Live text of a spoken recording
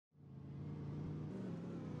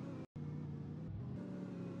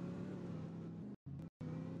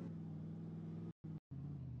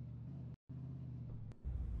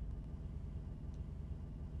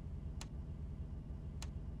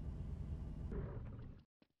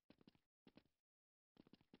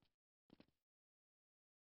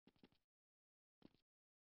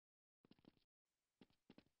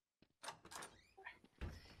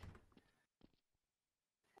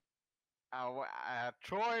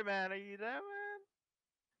Troy, man, are you there, man?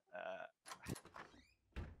 Uh,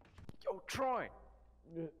 yo, Troy.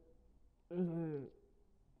 Yo,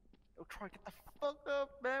 Troy, get the fuck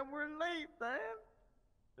up, man. We're late, man.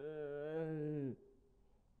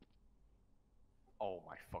 Oh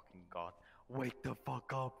my fucking god. Wake the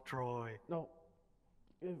fuck up, Troy. No.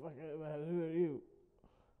 If I can, who are you?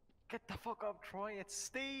 Get the fuck up, Troy. It's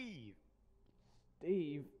Steve.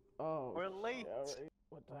 Steve? Oh, We're late. alright.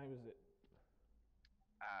 What time is it?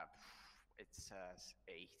 Uh, it says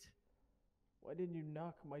 8. Why didn't you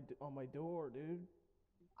knock on my door, dude?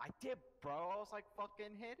 I did, bro. I was like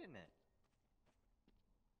fucking hitting it.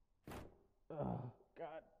 Oh,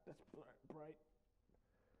 God, that's bright.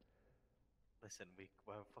 Listen,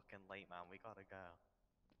 we're fucking late, man. We gotta go.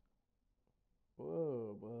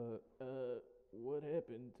 Whoa, but, what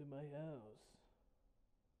happened to my house?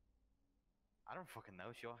 I don't fucking know.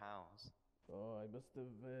 It's your house. Oh, I must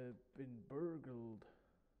have, been burgled.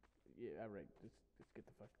 Yeah, alright, let's get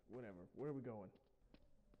the fuck, whatever. Where are we going?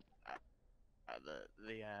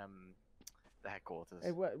 The headquarters.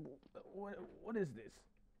 Hey, what is this?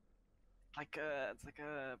 It's like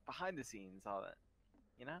a behind the scenes of it.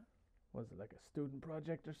 You know? Was it like a student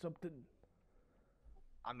project or something?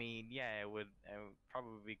 I mean, yeah, it would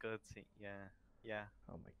probably be good to, yeah, yeah,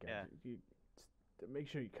 Oh my God, yeah. make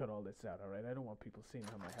sure you cut all this out, alright? I don't want people seeing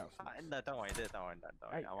how my house looks. No, don't worry, don't worry,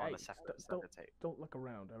 don't worry. I'm on a separate tape. Don't look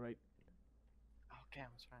around, alright? Okay,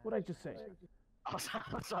 I'm sorry. What'd I just say? I'm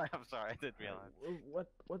sorry, I didn't realize.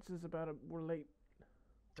 What's this about? We're late.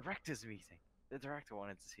 Director's meeting. The director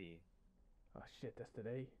wanted to see you. Oh shit, that's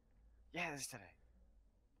today? Yeah, it's today.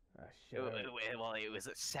 Ah shit. Well, it was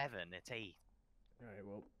at 7, it's 8. Alright,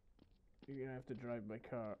 well, you're gonna have to drive my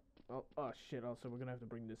car. Oh shit, also, we're gonna have to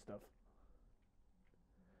bring this stuff.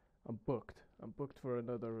 I'm booked. I'm booked for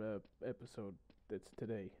another episode that's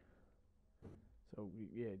today. So,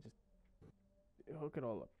 yeah, just hook it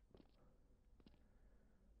all up.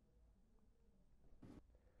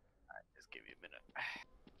 Alright, just give me a minute.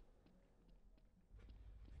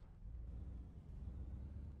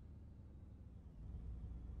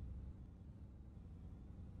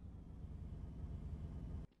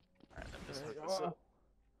 Alright, let me just hook this up.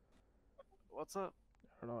 What's up?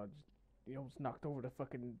 I don't know, you almost knocked over the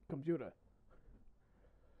fucking computer.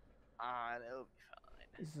 Alright, it'll be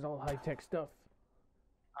fine. This is all high-tech stuff.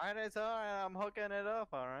 Alright, it's alright, I'm hooking it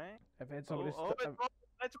up, alright? I've had some of this stuff.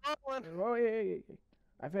 It's rolling! Oh, yeah.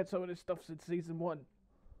 I've had some of this stuff since season 1.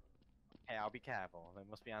 Hey, I'll be careful. They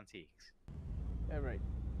must be antiques. Alright.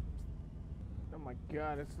 Oh my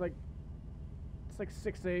God, it's like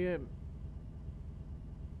 6 a.m.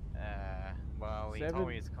 Well, he 7? told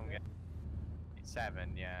me to come get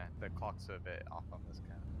 7, yeah. The clocks are a bit off on this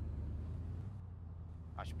car.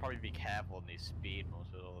 I should probably be careful in these speed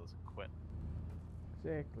bumps with all this equipment.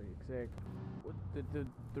 Exactly. What did the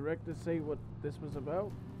director say what this was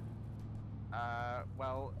about?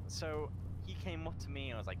 Well, so he came up to me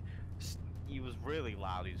and was like, he was really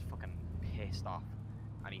loud, he was fucking pissed off.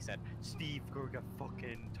 And he said, Steve, go get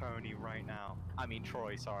fucking Tony right now. I mean,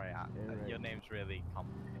 Troy, sorry. Right. Your name's really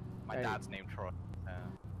complicated. My dad's name, Troy.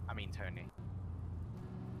 I mean, Tony.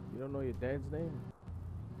 You don't know your dad's name?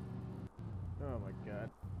 Oh my God.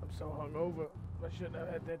 I'm so hungover. I shouldn't have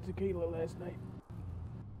had that tequila last night.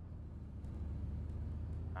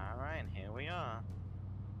 Alright, here we are.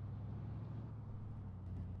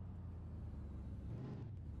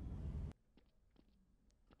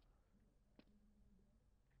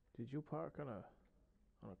 Did you park on a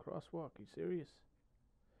crosswalk? You serious?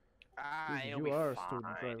 You are fine. A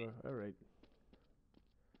student driver. Alright.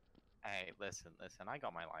 Hey, listen, I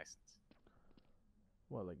got my license.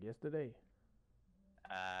 What, like yesterday?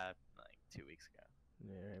 Like 2 weeks ago.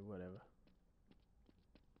 Yeah, whatever.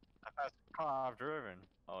 I passed the car I've driven.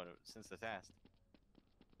 Oh, since the test.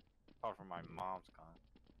 Apart from my mom's car.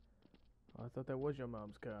 Oh, I thought that was your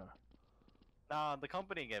mom's car. No, the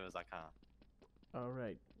company gave us that car.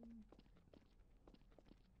 Alright.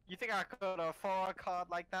 You think I could afford a car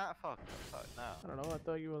like that? Fuck no. I don't know, I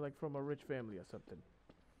thought you were like from a rich family or something.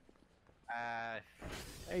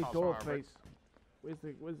 Hey, also Dollface. Where's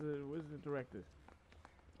the director?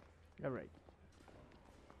 Alright.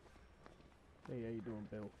 Hey, how you doing,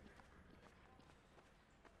 Bill?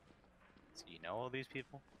 So you know all these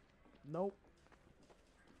people? Nope.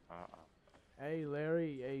 Uh-oh. Hey,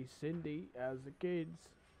 Larry. Hey, Cindy. How's the kids?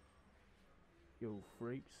 You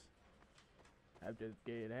freaks. I'm just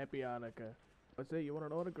kidding. Happy Hanukkah. What's that? You want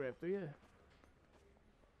an autograph, do you?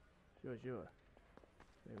 Sure.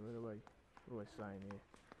 Hey, what do I sign here?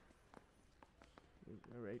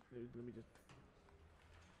 Alright, let me just...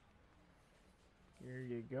 Here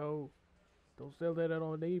you go. Don't sell that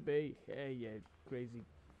on eBay. Hey, you crazy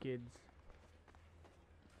kids.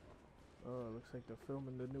 Oh, looks like they're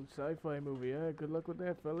filming the new sci-fi movie, huh? Good luck with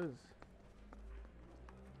that, fellas.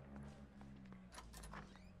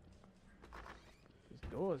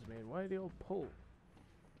 These doors, man, why are they all pulled?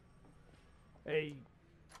 Hey,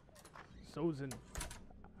 Susan,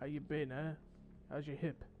 how you been, huh? How's your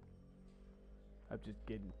hip? I'm just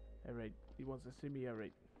kidding. Alright, he wants to see me,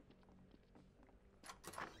 alright.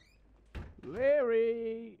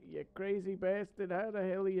 Larry, you crazy bastard, how the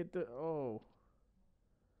hell are you oh.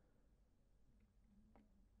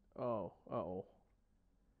 Oh, uh-oh.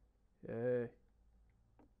 You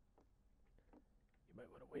might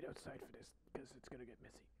want to wait outside for this, because it's gonna get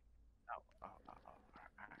messy.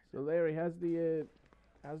 Alright. So Larry, how's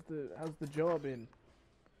the job in?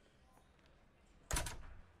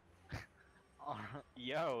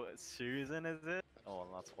 Yo, Susan, is it? Oh,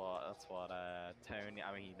 that's what, Tony,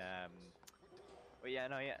 well, yeah,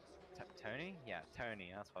 no, yeah, Tony? Yeah,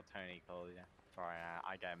 Tony, that's what Tony called you. Sorry,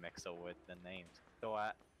 I get mixed up with the names. So,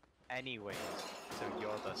 anyways, so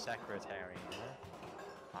you're the secretary, yeah?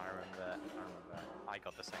 I remember, I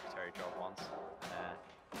got the secretary job once,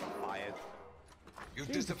 got fired. You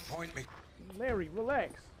Jesus. disappoint me. Larry,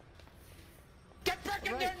 relax. Get back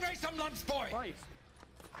in there and raise some lunch, boy! Christ.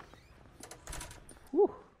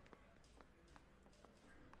 Whew.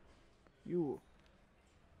 You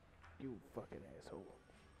fucking asshole.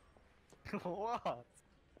 What?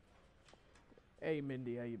 Hey,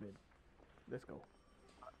 Mindy, how you been? Let's go.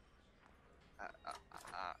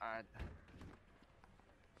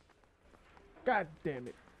 God damn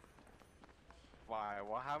it. Why?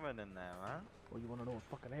 What happened in there, man? Well, you wanna know what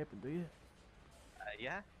fucking happened, do you?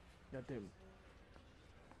 Yeah? God damn it.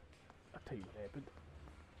 I'll tell you what happened.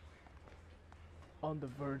 On the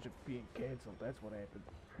verge of being cancelled, that's what happened.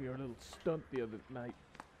 We were a little stunt the other night.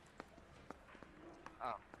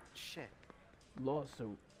 Oh, shit.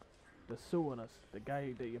 Lawsuit. They're suing us. The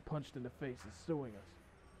guy that you punched in the face is suing us.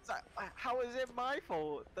 So, how is it my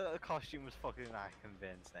fault that the costume was fucking that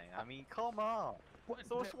convincing? I mean, come on.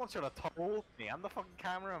 Someone should have told me. I'm the fucking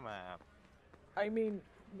cameraman. I mean,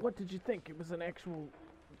 what did you think? It was an actual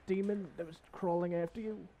demon that was crawling after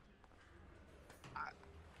you?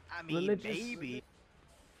 I mean, Religious? maybe.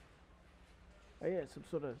 Oh yeah, some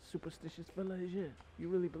sort of superstitious fella is you? You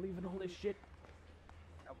really believe in all this shit?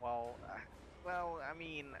 Well, I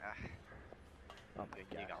mean, Oh my you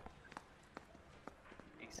god. go.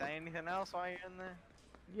 You say anything else while you're in there?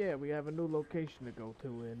 Yeah, we have a new location to go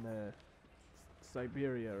to in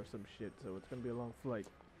Siberia or some shit, so it's gonna be a long flight.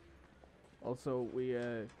 Also, we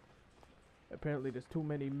apparently there's too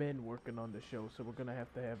many men working on the show, so we're gonna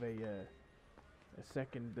have to have a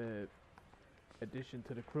second addition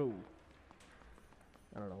to the crew.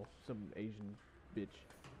 I don't know, some Asian bitch.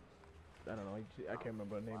 I don't know, I can't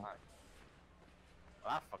remember her name. Well,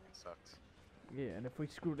 that fucking sucks. Yeah, and if we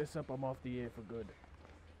screw this up, I'm off the air for good.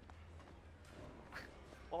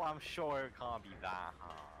 Well, I'm sure it can't be that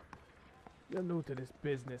hard. You're new to this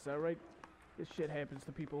business, alright? This shit happens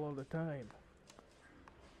to people all the time.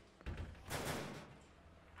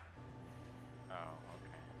 Oh,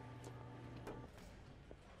 okay.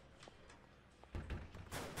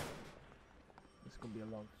 It's gonna be a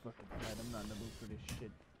long fucking flight. I'm not in the mood for this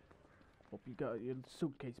shit. Hope you got your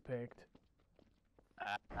suitcase packed.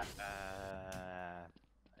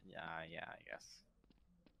 Yeah, I guess.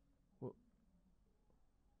 What?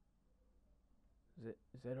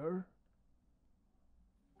 Is that her?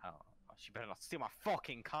 Oh, she better not steal my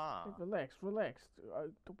fucking car. Hey, relax.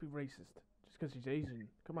 Don't be racist. Just because she's Asian.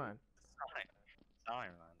 Come on. Sorry,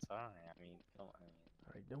 man. Sorry. I mean, come on.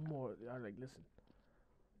 Alright, no more. Alright, listen.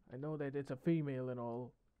 I know that it's a female and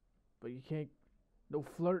all, but you can't. No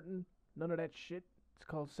flirting. None of that shit. It's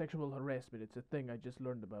called sexual harassment. It's a thing I just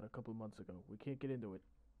learned about a couple months ago. We can't get into it.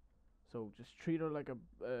 So just treat her like a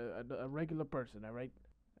regular person, alright?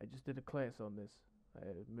 I just did a class on this.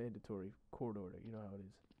 Mandatory court order. You know how it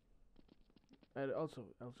is. And also,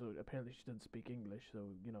 apparently she doesn't speak English, so,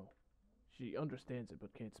 you know, she understands it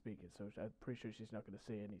but can't speak it, so I'm pretty sure she's not going to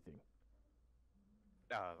say anything.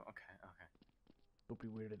 Oh, okay. Don't be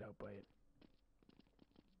weirded out by it.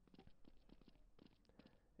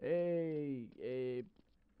 Hey,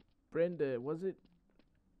 Brenda, was it?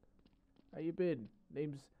 How you been?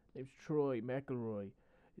 Name's Troy McElroy.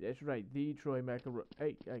 That's right, the Troy McElroy.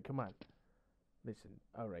 Hey, come on. Listen,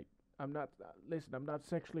 alright. I'm not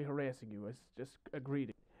sexually harassing you. It's just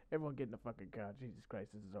agreed. Everyone get in the fucking car. Jesus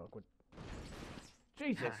Christ, this is awkward.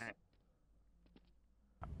 Jesus!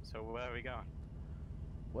 So where are we going?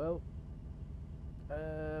 Well,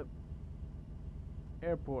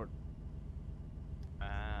 airport.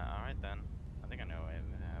 Alright then.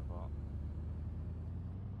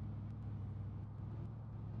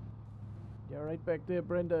 You alright back there,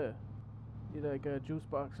 Brenda? Need like a juice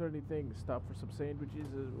box or anything? Stop for some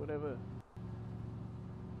sandwiches or whatever.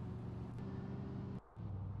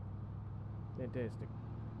 Fantastic.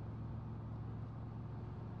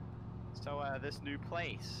 So, this new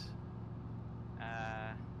place.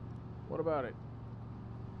 What about it?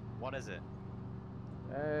 What is it?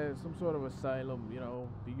 Some sort of asylum, you know,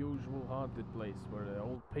 the usual haunted place where the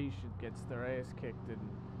old patient gets their ass kicked and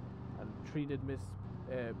treated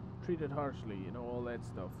harshly, you know, all that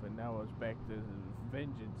stuff. And now it's back to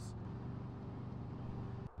vengeance.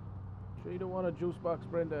 Sure you don't want a juice box,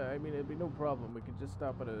 Brenda? I mean, it'd be no problem. We could just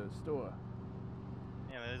stop at a store.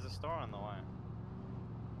 Yeah, there's a store on the way.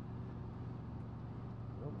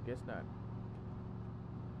 Well, guess not.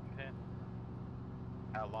 Okay.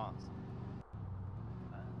 How lost?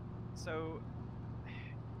 So, are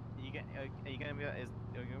you gonna be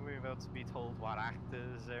able to be told what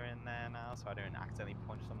actors are in there now, so I don't accidentally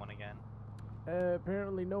punch someone again?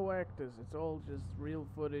 Apparently no actors. It's all just real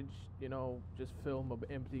footage, you know, just film of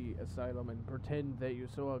empty asylum and pretend that you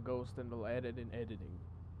saw a ghost and they'll add it in editing.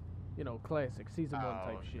 You know, classic season 1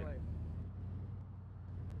 type shit. Alright.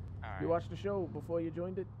 You watched the show before you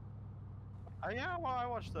joined it? Oh yeah, well I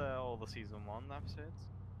watched all the season 1 episodes.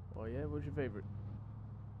 Oh yeah, what's your favorite?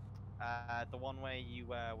 The one where you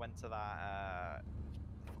went to that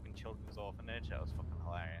fucking children's orphanage, that was fucking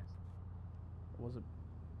hilarious. Was it...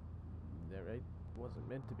 That right? Wasn't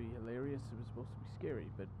meant to be hilarious, it was supposed to be scary,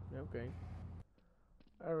 but okay.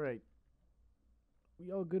 Alright.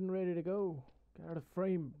 We all good and ready to go? Get out of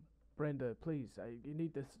frame, Brenda, please. You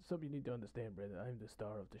need this. Something you need to understand, Brenda. I'm the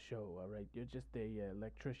star of the show, alright? You're just a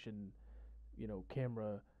electrician, you know,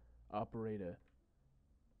 camera operator.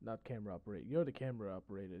 Not camera operator. You're the camera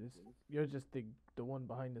operator. You're just the one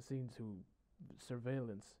behind the scenes who...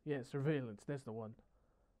 Surveillance. Yeah, surveillance. That's the one.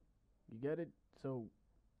 You get it? So,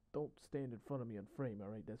 don't stand in front of me on frame,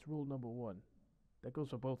 alright? That's rule number 1. That goes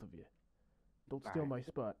for both of you. Don't steal my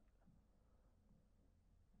spot.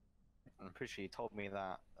 I'm pretty sure you told me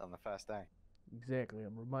that on the first day. Exactly,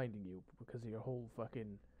 I'm reminding you because of your whole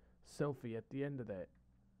fucking selfie at the end of that.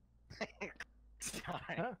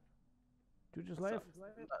 Sorry. Huh? Did you just laugh?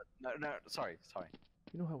 No, sorry.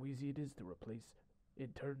 You know how easy it is to replace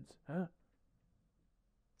interns, huh?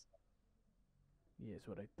 Yes,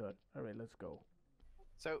 what I thought. Alright, let's go.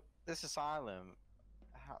 So, this asylum,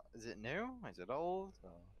 is it new? Is it old?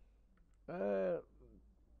 Or?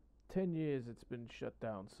 10 years it's been shut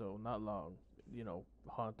down, so not long. You know,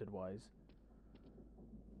 haunted-wise.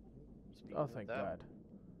 Oh, thank God.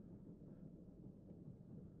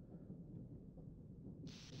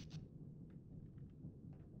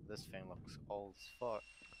 This thing looks old as fuck.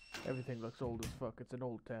 Everything looks old as fuck. It's an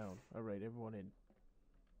old town. Alright, everyone in.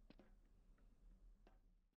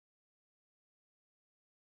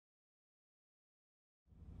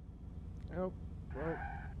 Oh, well.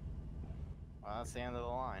 Well, that's the end of the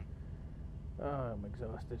line. Oh, I'm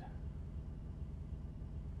exhausted.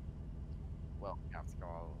 Well, you have to go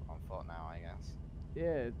on foot now, I guess.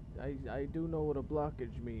 Yeah, I do know what a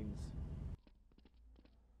blockage means.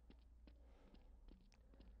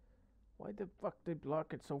 Why the fuck they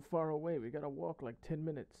block it so far away? We gotta walk like 10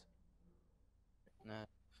 minutes. No,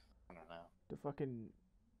 I don't know. The fucking...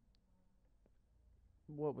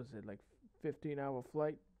 What was it, like 15-hour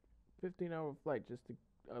flight? 15-hour flight just to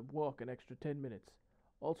walk an extra 10 minutes.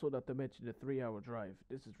 Also not to mention the 3-hour drive.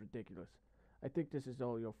 This is ridiculous. I think this is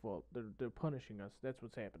all your fault. They're punishing us. That's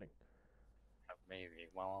what's happening. Maybe.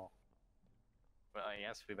 Well, I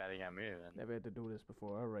guess we better get moving. Never had to do this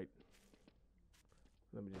before. Alright.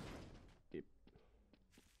 Let me just... Yep.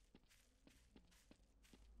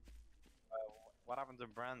 What happened to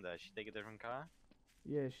Brenda? Did she take a different car?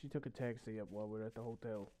 Yeah, she took a taxi up while we were at the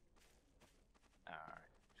hotel. Alright.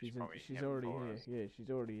 She's already here. Yeah, she's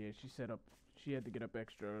already here. She had to get up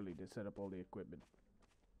extra early to set up all the equipment.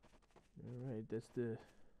 Alright, that's the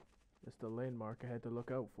landmark I had to look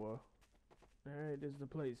out for. Alright, this is the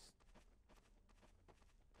place.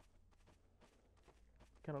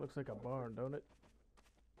 Kinda looks like a barn, don't it?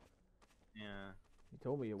 Yeah. He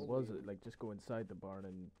told me it was like just go inside the barn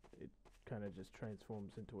and it kinda just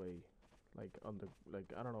transforms into a I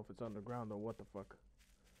don't know if it's underground or what the fuck.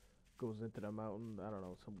 Goes into the mountain, I don't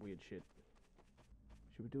know, some weird shit.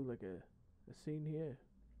 Should we do like a scene here?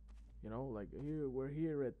 You know, like we're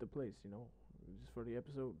here at the place, you know, just for the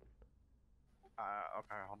episode.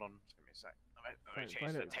 Okay, hold on. Just give me a sec. Let me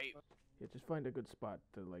change the tape. Yeah, just find a good spot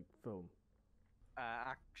to like film.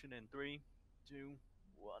 Action in 3, 2,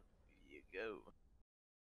 1. Here you go.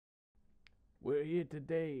 We're here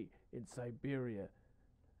today in Siberia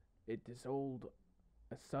at this old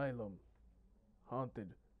asylum,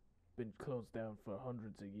 haunted been closed down for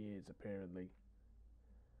hundreds of years, apparently.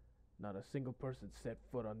 Not a single person set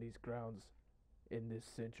foot on these grounds in this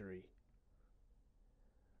century.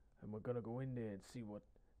 And we're gonna go in there and see what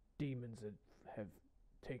demons have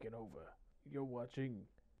taken over. You're watching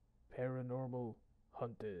Paranormal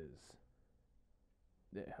Hunters.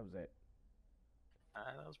 Yeah, how's that?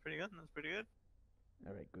 That was pretty good. That's pretty good.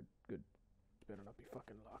 Alright, good, good. Better not be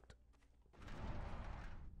fucking locked.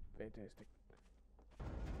 Fantastic.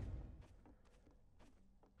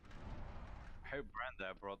 I hope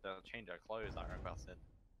Brenda brought the change of clothes I requested.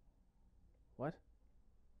 What?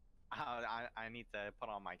 I need to put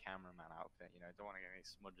on my cameraman outfit. You know, don't want to get any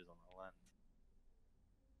smudges on the lens.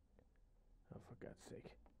 Oh, for God's sake.